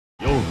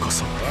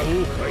そ。挽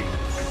回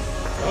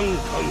挽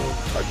回の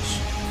太刀。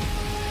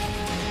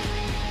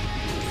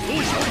同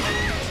者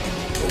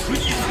独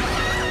自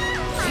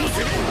この手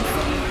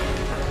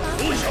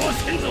同者は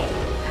先祖。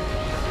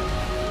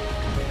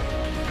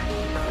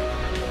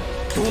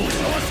同者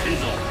は先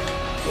祖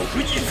独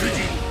自筋。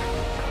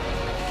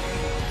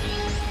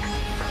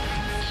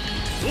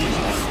同者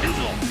は先祖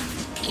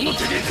この手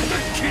で叩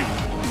け。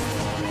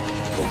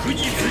独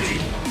自筋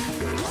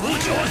同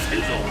者は先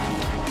祖。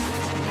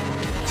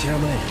邪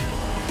魔や。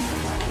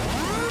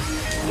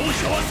同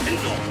者は先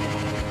祖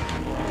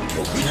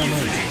独自筋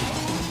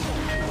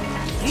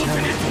この手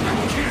で叩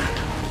け。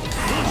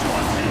同者は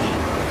先祖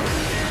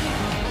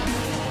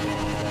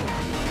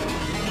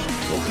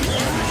独自筋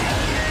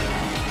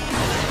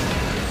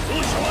同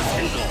者は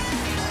先祖。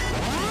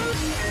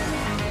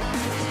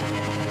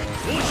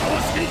同者は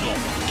先祖。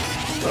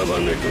束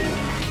ねとも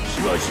し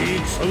ばし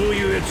戦の優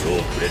越を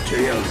くれ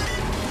てやる。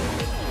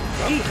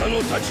眼下の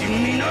太刀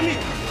南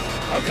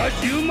赤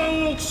10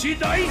万億士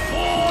大掃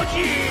除。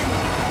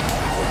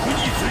独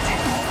自筋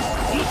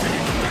この手に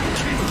叩き。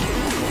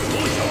同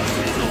者は先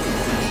祖。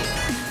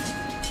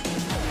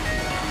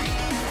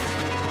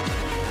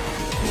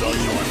同者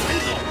は先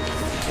祖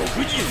独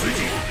自筋。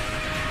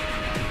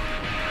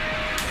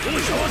同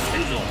者は先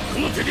祖こ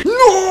の手で。No,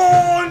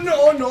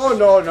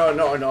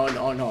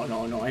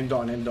 I'm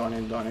done.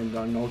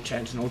 No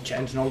chance,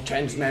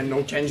 man,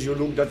 no chance. You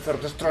look that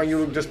further strong, you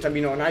look the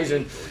stamina on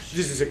Aizen.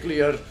 This is a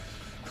clear.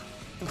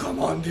 Come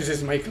on, this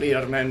is my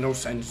clear, man, no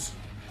sense.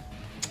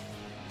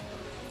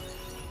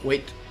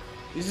 Wait,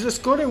 this is a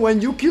score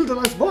when you killed the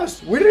last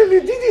boss. We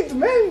really did it,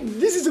 man.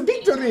 This is a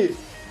victory.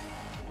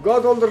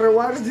 Got all the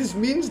rewards. This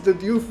means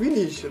that you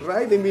finish,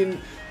 right? I mean,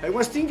 I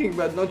was thinking,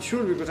 but not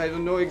sure because I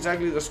don't know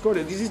exactly the score.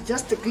 This is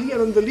just a clear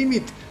on the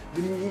limit.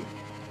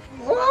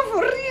 Oh,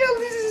 for real,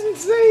 this is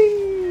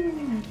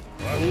insane.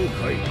 挽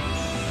回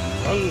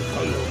挽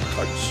回の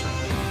太刀。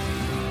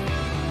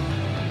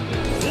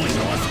同者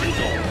は先祖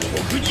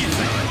独自筋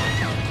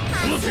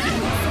この手で。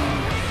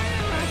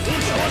同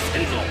者は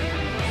先祖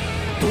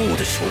どう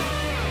でしょう。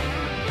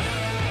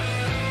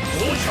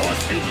同者は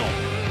先祖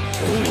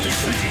独自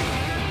筋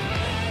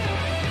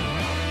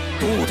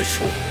どうでし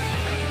ょう。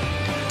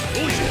同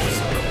者は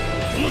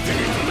この手で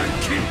叩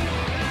け。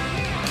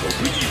独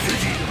自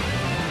筋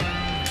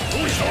同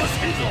者は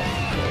先祖。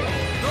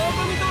ど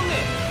こ見とんねん。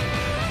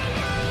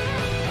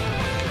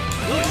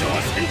同者は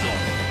先祖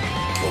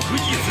独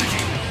自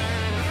筋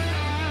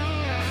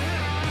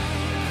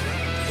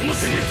この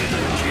手で叩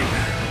け。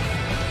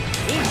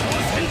同者は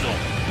先祖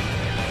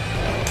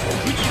独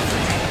自筋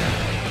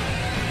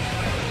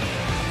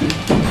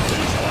同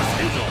者は先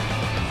祖。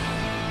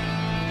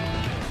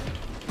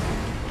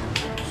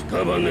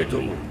屍と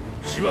も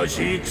しば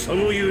し戦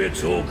の優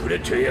越をくれ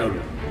てや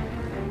る。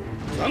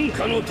眼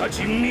下の太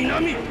刀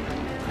南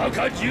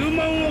赤10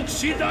万億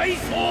士大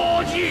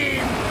掃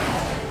除。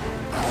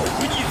独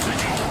自筋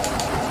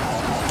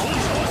同者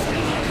は先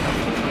祖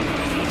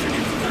この手で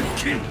叩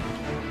け。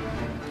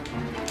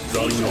同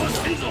者は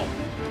先祖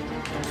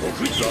独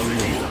自筋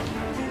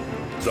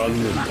残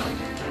念だ。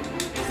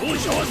同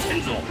者は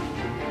先祖。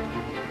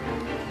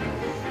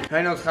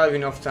I don't have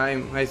enough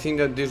time. I think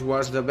that this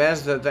was the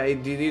best that I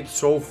did it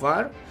so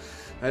far.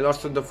 I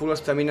lost the full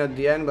stamina at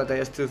the end, but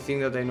I still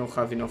think that I don't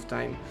have enough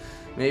time.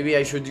 Maybe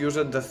I should use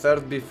it the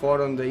third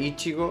before on the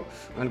Ichigo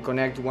and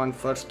connect one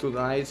first to the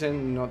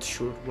Aizen, not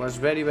sure. Was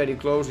very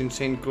close,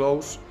 insane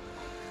close.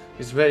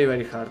 It's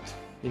very hard.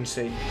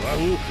 Insane.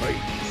 挽回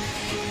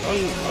挽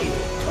回の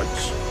太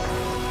刀。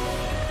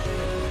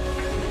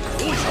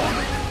同者は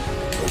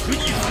独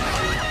自筋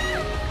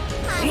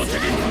この手で。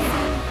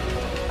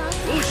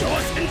同者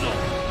は先祖。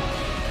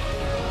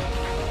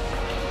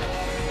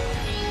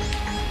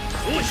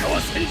同者は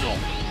先祖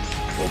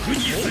独自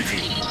筋。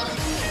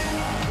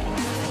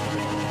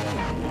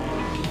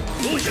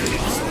同者に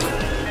こ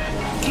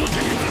の手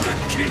で叩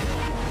け。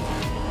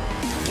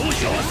同者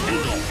は先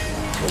祖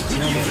独自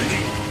筋。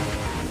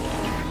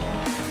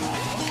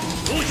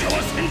同者は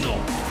先祖。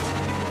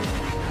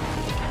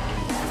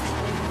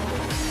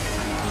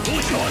同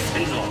者は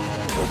先祖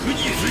独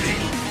自筋。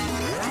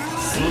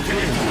この手で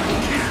叩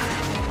け。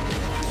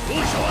同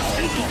者は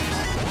先祖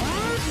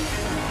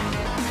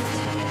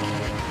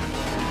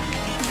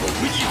独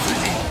自筋。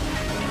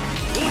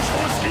同者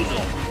は先祖。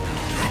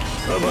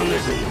束ね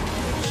とも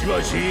しば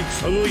し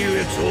戦の優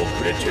越を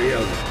くれてや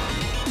る。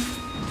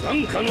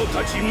眼下の太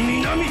刀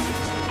南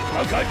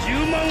赤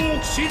10万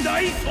億士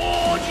大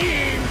掃除。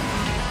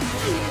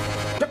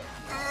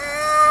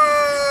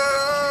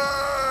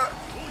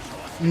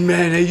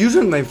Man, I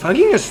used my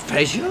fucking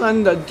special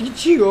and that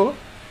Ichigo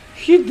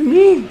hit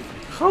me.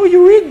 How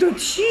you eat that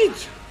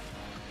shit?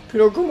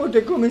 Pero como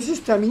te comes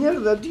esta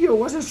mierda, tío?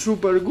 Was a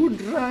super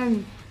good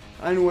run.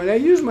 And when I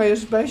use my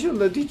special,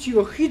 the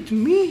Ichigo hit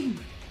me.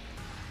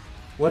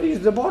 What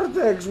is the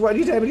vortex? What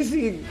is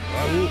everything?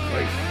 挽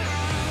回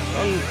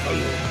挽回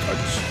の太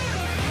刀。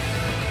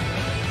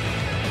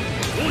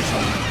同者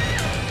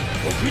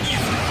独自筋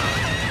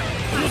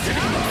この手で。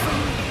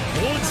同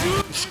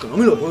Es que no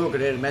me lo puedo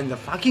creer, man. The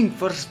fucking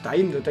first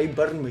time that I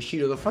burn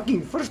Mashiro. The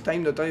fucking first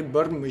time that I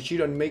burn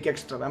Mashiro and make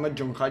extra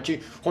damage on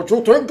Hachi.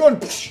 Hochu Tenkan!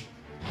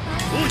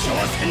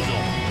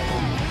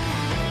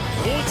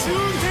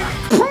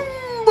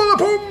 Pumbala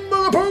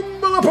pumbala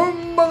pumbala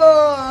pumbala!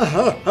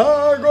 Ha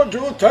ha!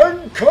 Goju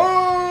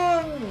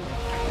Tenkan!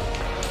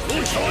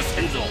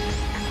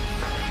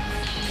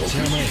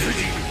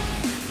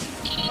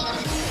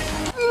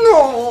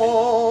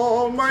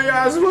 No! My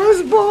ass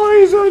was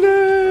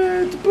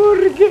poisoned! ¿Por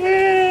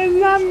qué?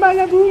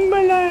 ¡Lámbala,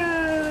 búmbala!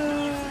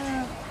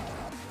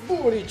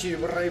 Burichi,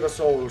 Brave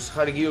Souls,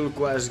 Hargil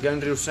Quest,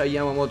 Genryusai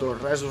Yamamoto,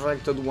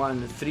 Resurrected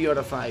One, 3 out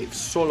of 5,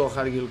 solo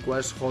Hargil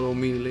Quest, Hollow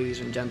Me,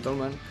 ladies and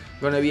gentlemen.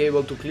 Gonna be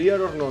able to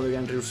clear or no the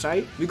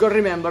Genryusai? Because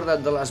remember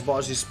that the last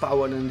boss is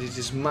power and this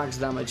is max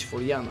damage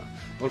for Yama.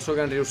 Also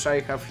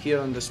Genryusai have here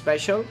on the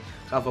special,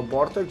 have a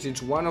Vortex.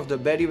 It's one of the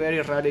very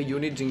rare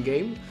units in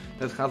game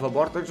that have a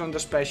Vortex on the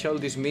special.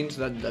 This means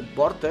that that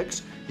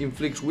Vortex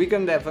inflicts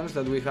weaken defense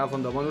that we have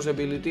on the bonus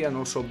ability and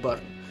also burn.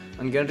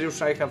 And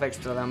Genryusai have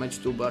extra damage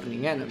to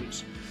burning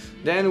enemies.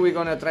 Then we're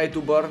gonna try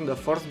to burn the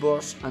 4th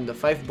boss and the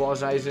 5th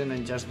boss Aizen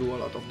and just do a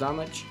lot of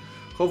damage.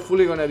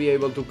 Hopefully gonna be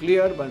able to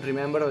clear, but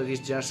remember that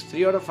it's just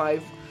 3 out of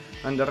 5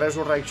 and the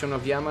Resurrection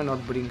of Yama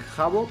not bring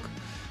Havoc.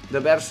 The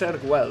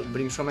Berserk, well,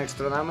 brings some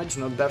extra damage,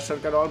 not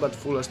Berserk at all, but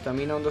full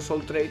stamina on the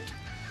soul trait.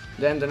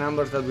 Then the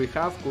numbers that we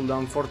have,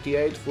 cooldown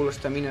 48, full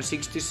stamina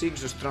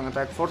 66, strong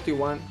attack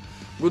 41.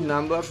 Good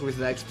numbers with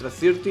the extra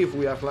 30 if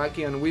we are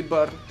lucky and we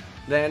burn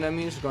the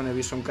enemies, gonna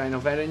be some kind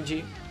of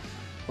RNG.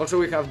 Also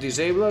we have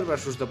Disabler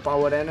versus the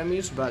power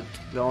enemies, but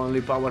the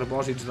only power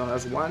boss is the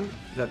last one,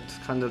 that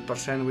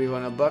 100% we're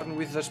gonna burn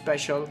with the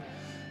special,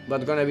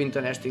 but gonna be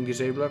interesting,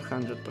 Disabler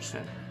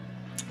 100%.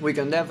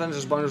 Weaken defense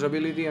as bonus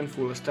ability and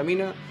full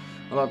stamina,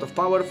 a lot of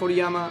power for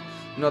Yama,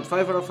 not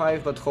 5 out of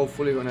 5, but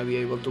hopefully gonna be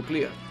able to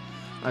clear.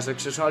 As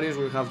accessories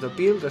we have the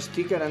pill, the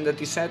sticker and the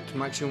T-set,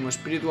 maximum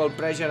spiritual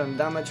pressure and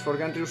damage for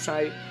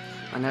Genryusai,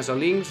 and as a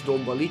links,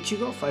 double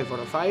Ichigo, 5 out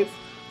of 5,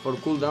 for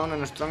cooldown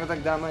and a strong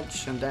attack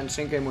damage, and then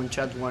Senkaimon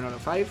chat 1 out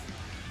of 5.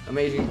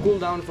 Amazing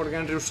cooldown for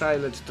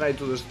Genryusai, let's try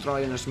to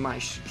destroy and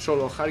smash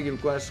solo Hargil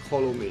Quest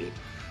Hollow Melee.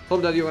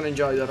 Hope that you can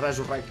enjoy the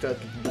Resurrected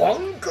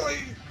Bankai!